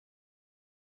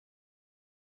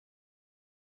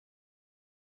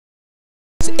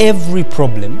Almost every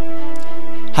problem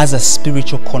has a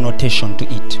spiritual connotation to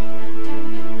it.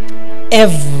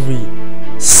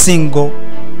 Every single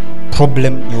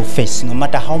problem you face, no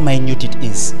matter how minute it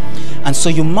is. And so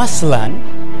you must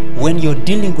learn, when you're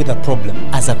dealing with a problem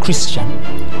as a Christian,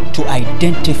 to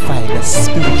identify the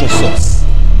spiritual source.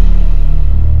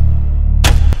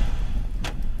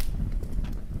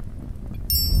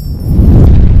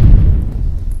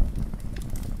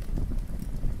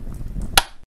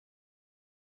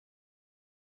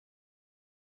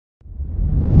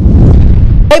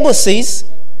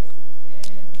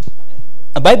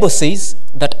 The Bible says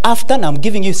that after, and I'm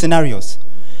giving you scenarios,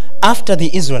 after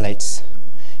the Israelites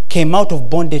came out of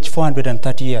bondage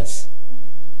 430 years,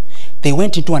 they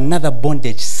went into another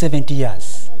bondage 70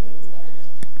 years.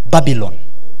 Babylon,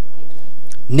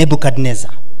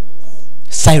 Nebuchadnezzar,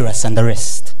 Cyrus, and the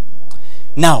rest.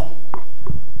 Now,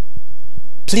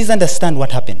 please understand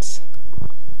what happens.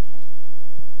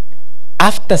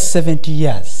 After 70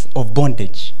 years of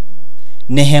bondage,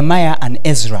 Nehemiah and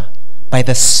Ezra, by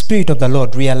the Spirit of the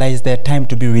Lord, realized their time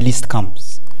to be released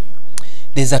comes.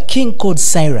 There's a king called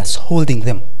Cyrus holding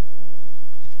them.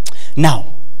 Now,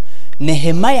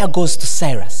 Nehemiah goes to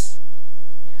Cyrus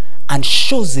and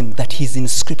shows him that he's in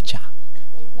scripture.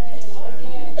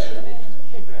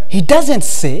 He doesn't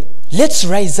say, let's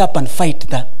rise up and fight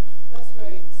the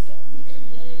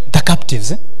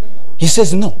captives. He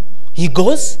says no. He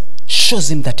goes,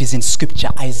 shows him that he's in scripture.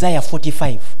 Isaiah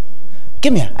 45.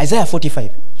 Give me here, Isaiah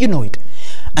 45. You know it.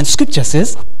 And scripture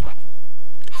says,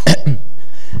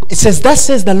 it says, thus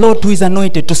says the Lord who is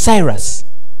anointed to Cyrus.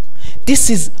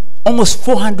 This is almost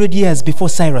 400 years before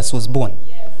Cyrus was born.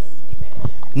 Yes.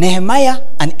 Nehemiah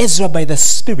and Ezra, by the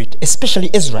Spirit, especially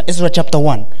Ezra chapter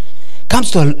 1, comes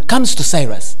to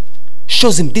Cyrus,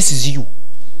 shows him, this is you.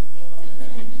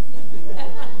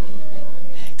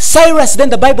 Cyrus,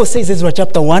 then the Bible says, Ezra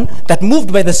chapter 1, that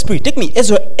moved by the Spirit. Take me,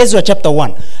 Ezra chapter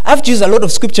 1. I have to use a lot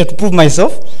of scripture to prove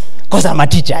myself, because I'm a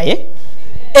teacher, eh?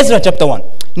 Ezra chapter 1.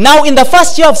 Now in the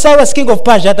first year of Cyrus, king of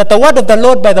Persia, that the word of the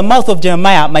Lord by the mouth of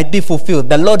Jeremiah might be fulfilled,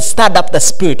 the Lord stirred up the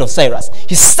spirit of Cyrus.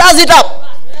 He stirs it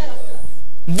up.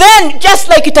 Then, just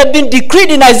like it had been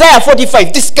decreed in Isaiah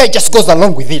 45, this guy just goes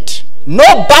along with it. No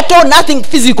battle, nothing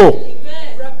physical.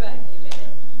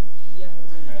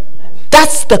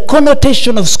 That's the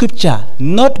connotation of scripture.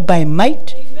 Not by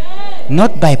might,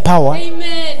 not by power,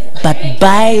 but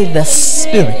by the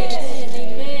Spirit.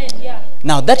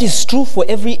 Now that is true for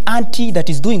every auntie that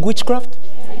is doing witchcraft.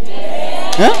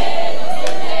 Huh?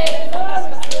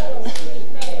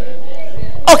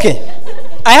 Okay,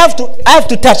 I have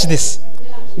to touch this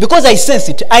because I sense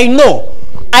it. I know.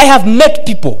 I have met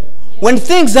people, when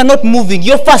things are not moving,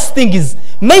 your first thing is,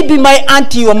 maybe my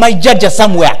auntie or my judge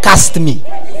somewhere cast me.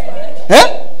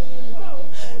 Huh?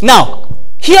 Now,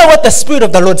 hear what the Spirit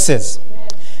of the Lord says.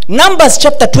 Numbers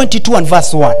chapter 22 and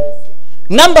verse 1.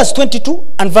 Numbers 22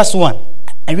 and verse 1.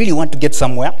 I really want to get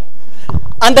somewhere.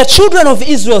 And the children of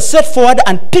Israel set forward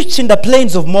and pitched in the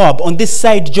plains of Moab on this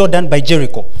side Jordan by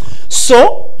Jericho.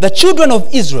 So, the children of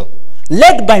Israel,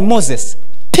 led by Moses,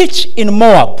 pitched in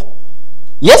Moab.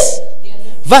 Yes?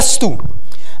 Verse 2.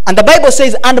 And the Bible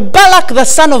says, and Balak the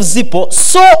son of Zippor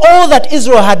saw all that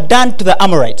Israel had done to the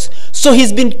Amorites. So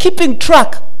he's been keeping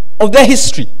track of their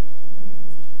history.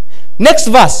 Next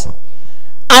verse.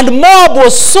 And Moab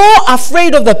was so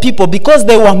afraid of the people because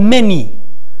they were many.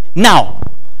 Now,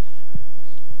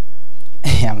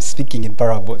 I'm speaking in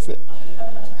parables.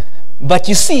 But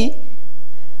you see,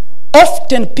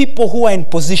 often people who are in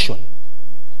position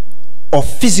of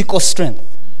physical strength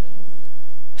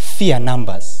fear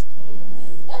numbers.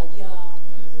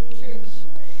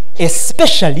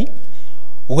 Especially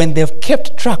when they've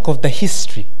kept track of the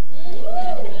history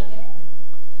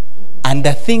and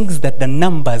the things that the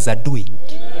numbers are doing.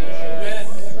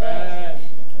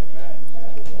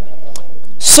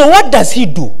 So what does he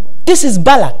do? This is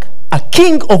Balak, a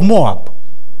king of Moab.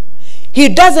 He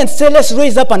doesn't say, let's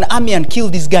raise up an army and kill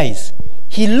these guys.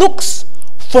 He looks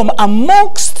from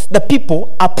amongst the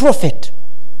people a prophet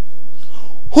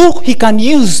who he can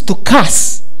use to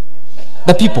curse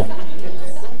the people.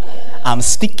 I'm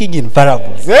speaking in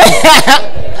parables.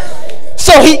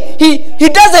 So he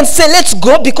doesn't say, let's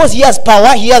go, because he has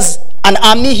power, he has an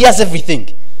army, he has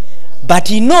everything. But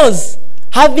he knows,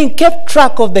 having kept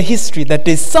track of the history, that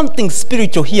there's something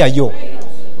spiritual here, yo.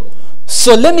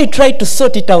 So let me try to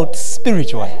sort it out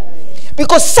spiritually.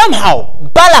 Because somehow,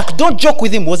 Balak, don't joke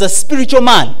with him, was a spiritual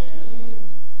man.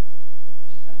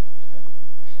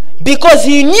 Because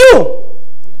he knew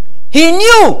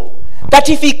that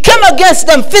if he came against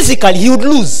them physically, he would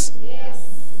lose.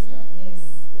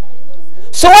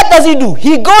 So what does he do?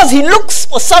 He goes, he looks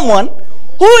for someone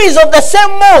who is of the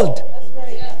same mold,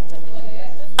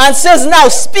 and says, now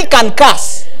speak and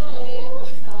curse.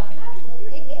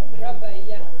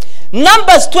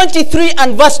 Numbers 23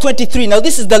 and verse 23. Now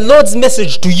this is the Lord's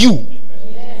message to you.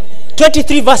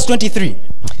 23 verse 23.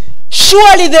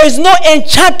 Surely there is no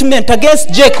enchantment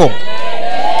against Jacob.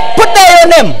 Put there your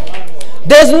name.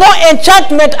 There is no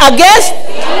enchantment against.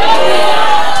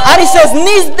 And he says,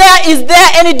 is there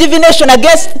any divination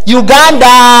against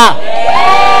Uganda?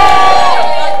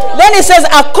 Then he says,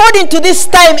 according to this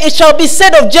time it shall be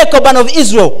said of Jacob and of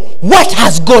Israel, what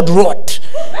has God wrought?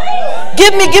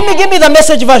 Give me the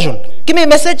message version. Give me a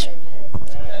message.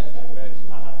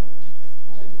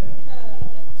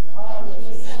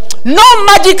 No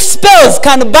magic spells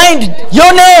can bind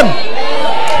your name.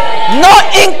 No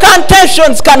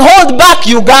incantations can hold back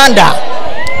Uganda.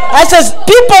 I says,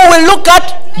 people will look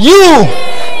at you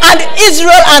and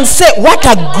Israel and say, what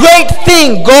a great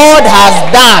thing God has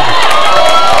done.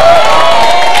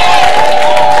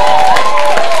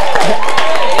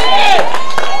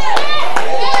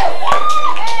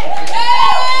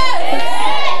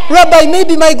 Rabbi,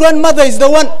 maybe my grandmother is the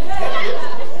one.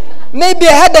 Maybe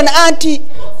I had an auntie.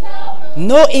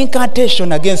 No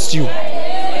incantation against you.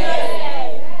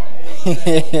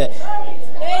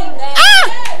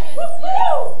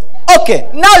 Okay,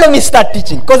 now let me start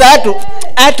teaching, because I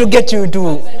had to get you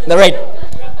to the right.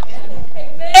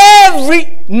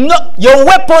 Your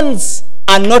weapons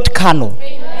are not carnal.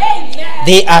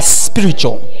 They are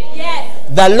spiritual.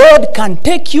 The Lord can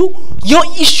take you. Your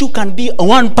issue can be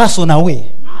one person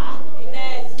away.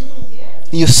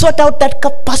 You sort out that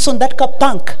person, that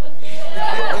punk.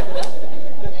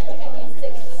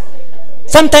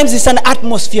 Sometimes it's an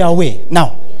atmosphere away.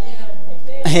 Now,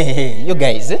 you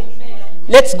guys,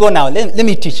 let's go now. Let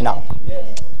me teach now.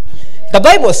 The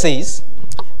Bible says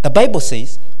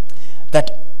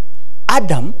that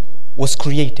Adam was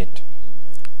created.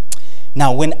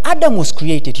 Now, when Adam was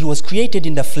created, he was created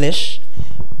in the flesh,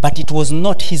 but it was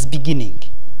not his beginning.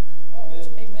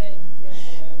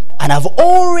 And I've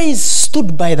always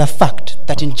stood by the fact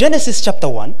that in Genesis chapter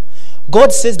 1,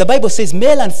 God says, the Bible says,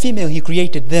 male and female, he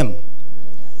created them.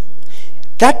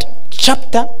 That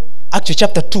chapter, actually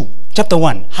chapter 2, chapter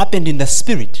 1, happened in the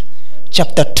spirit.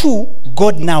 Chapter 2,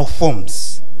 God now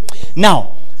forms.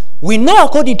 Now, we know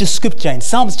according to scripture in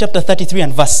Psalms chapter 33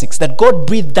 and verse 6 that God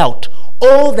breathed out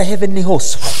all the heavenly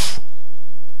hosts.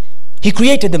 He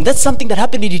created them. That's something that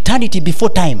happened in eternity before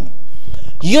time.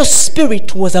 Your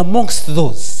spirit was amongst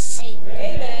those.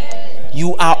 Amen.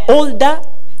 You are older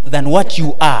than what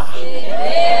you are.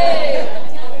 Amen.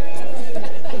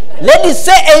 Ladies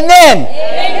say amen.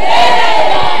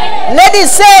 Amen.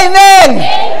 Ladies say amen.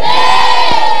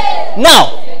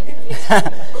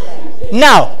 Amen.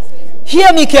 Now,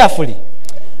 hear me carefully.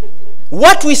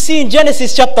 What we see in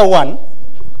Genesis chapter 1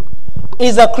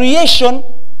 is a creation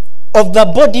of the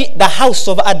body, the house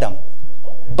of Adam,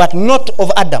 but not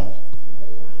of Adam.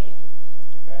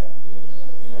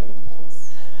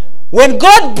 When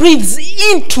God breathes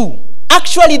into,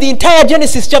 actually the entire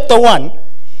Genesis chapter 1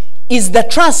 is the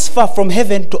transfer from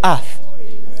heaven to earth.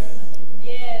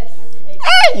 Yes.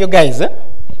 You guys,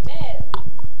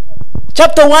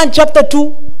 Chapter 1, chapter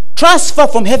 2, transfer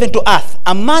from heaven to earth.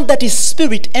 A man that is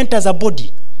spirit enters a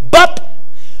body. But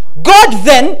God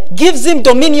then gives him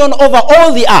dominion over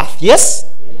all the earth. Yes?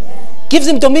 Gives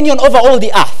him dominion over all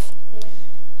the earth.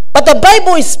 But the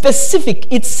Bible is specific.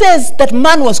 It says that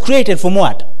man was created from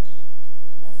what?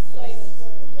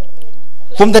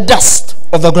 From the dust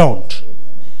of the ground.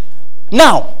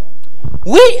 Now,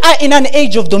 we are in an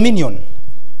age of dominion.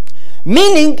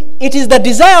 Meaning, it is the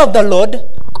desire of the Lord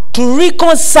to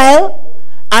reconcile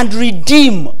and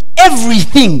redeem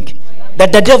everything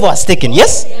that the devil has taken.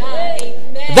 Yes?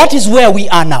 That is where we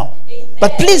are now.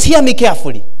 But please hear me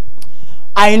carefully.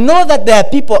 I know that there are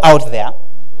people out there,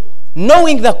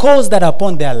 knowing the calls that are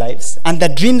upon their lives and the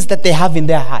dreams that they have in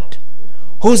their heart,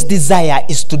 whose desire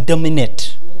is to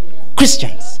dominate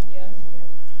Christians.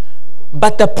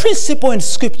 But the principle in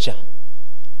scripture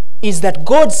is that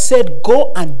God said,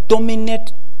 go and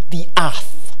dominate the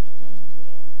earth.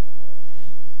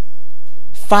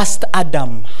 First,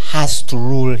 Adam has to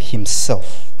rule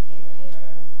himself.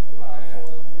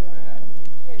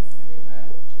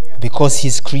 Because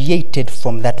he's created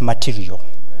from that material.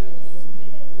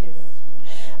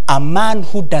 A man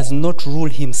who does not rule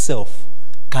himself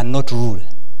cannot rule.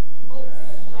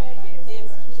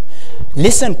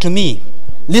 Listen to me.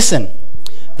 Listen.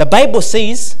 The Bible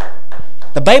says,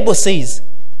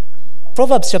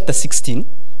 Proverbs chapter 16,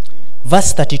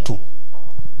 verse 32.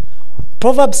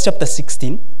 Proverbs chapter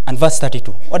 16 and verse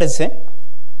 32. What does it say?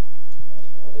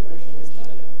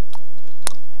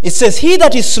 It says, he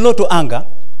that is slow to anger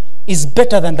is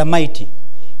better than the mighty.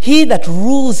 He that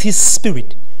rules his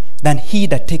spirit than he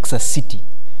that takes a city.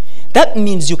 That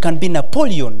means you can be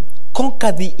Napoleon,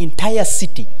 conquer the entire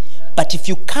city, but if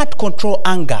you can't control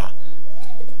anger,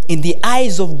 in the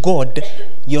eyes of God,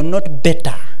 you're not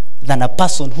better than a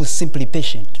person who's simply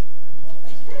patient.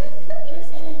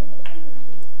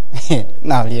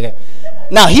 Now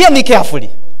hear me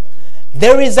carefully.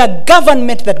 There is a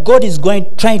government that God is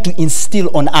trying to instill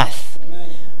on earth.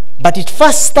 But it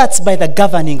first starts by the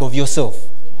governing of yourself.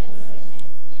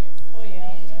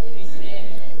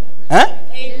 Huh?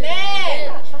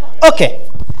 Amen. Okay.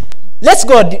 Let's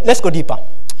go deeper.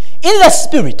 In the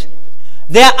spirit,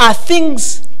 there are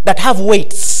things that have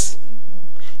weights.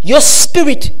 Your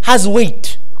spirit has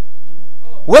weight,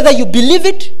 whether you believe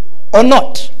it or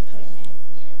not.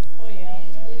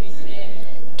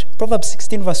 Proverbs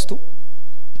 16 verse 2.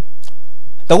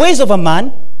 The ways of a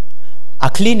man are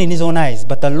clean in his own eyes,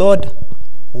 but the Lord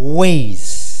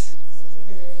weighs.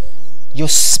 Your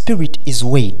spirit is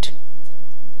weighed.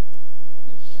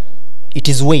 It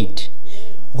is weighed.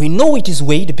 We know it is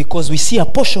weighed because we see a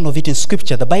portion of it in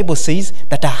scripture. The Bible says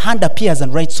that a hand appears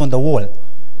and writes on the wall,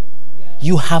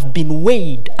 you have been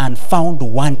weighed and found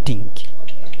wanting.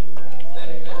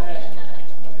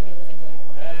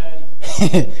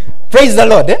 Praise the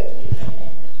Lord.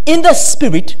 In the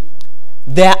spirit,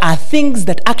 there are things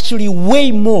that actually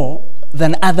weigh more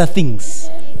than other things.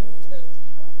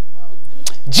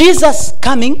 Jesus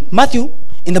coming,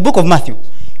 in the book of Matthew,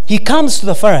 he comes to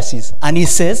the Pharisees and he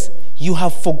says, you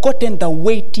have forgotten the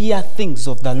weightier things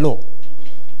of the law.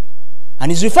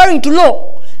 And he's referring to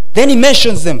law. Then he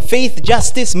mentions them, faith,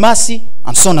 justice, mercy,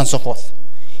 and so on and so forth.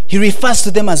 He refers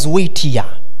to them as weightier.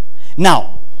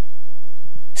 Now,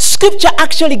 Scripture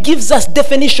actually gives us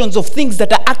definitions of things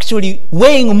that are actually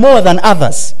weighing more than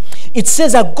others. It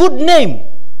says a good name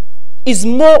is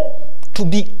more to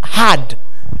be had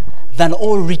than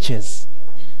all riches.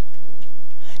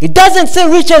 It doesn't say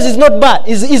riches is not bad,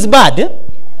 is bad.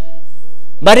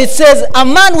 But it says a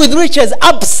man with riches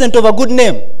absent of a good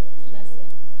name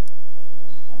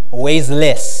weighs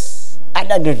less. I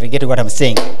don't know if you get what I'm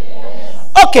saying.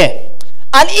 Okay.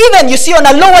 And even you see on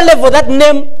a lower level, that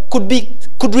name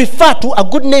could refer to, a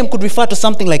good name could refer to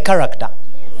something like character.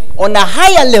 On a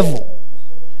higher level,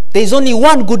 there is only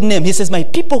one good name. He says, my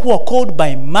people who are called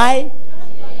by my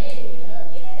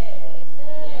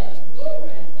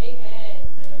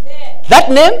that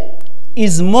name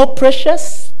is more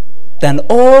precious than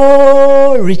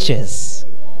all riches,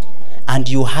 and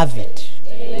you have it.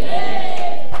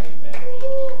 Amen.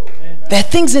 There are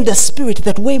things in the spirit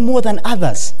that weigh more than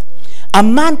others. A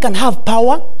man can have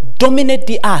power, dominate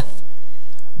the earth,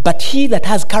 but he that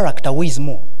has character weighs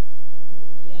more.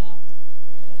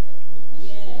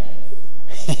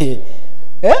 Yeah.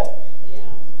 Yeah?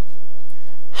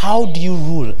 How do you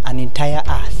rule an entire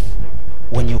earth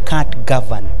when you can't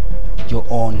govern your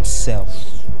own self?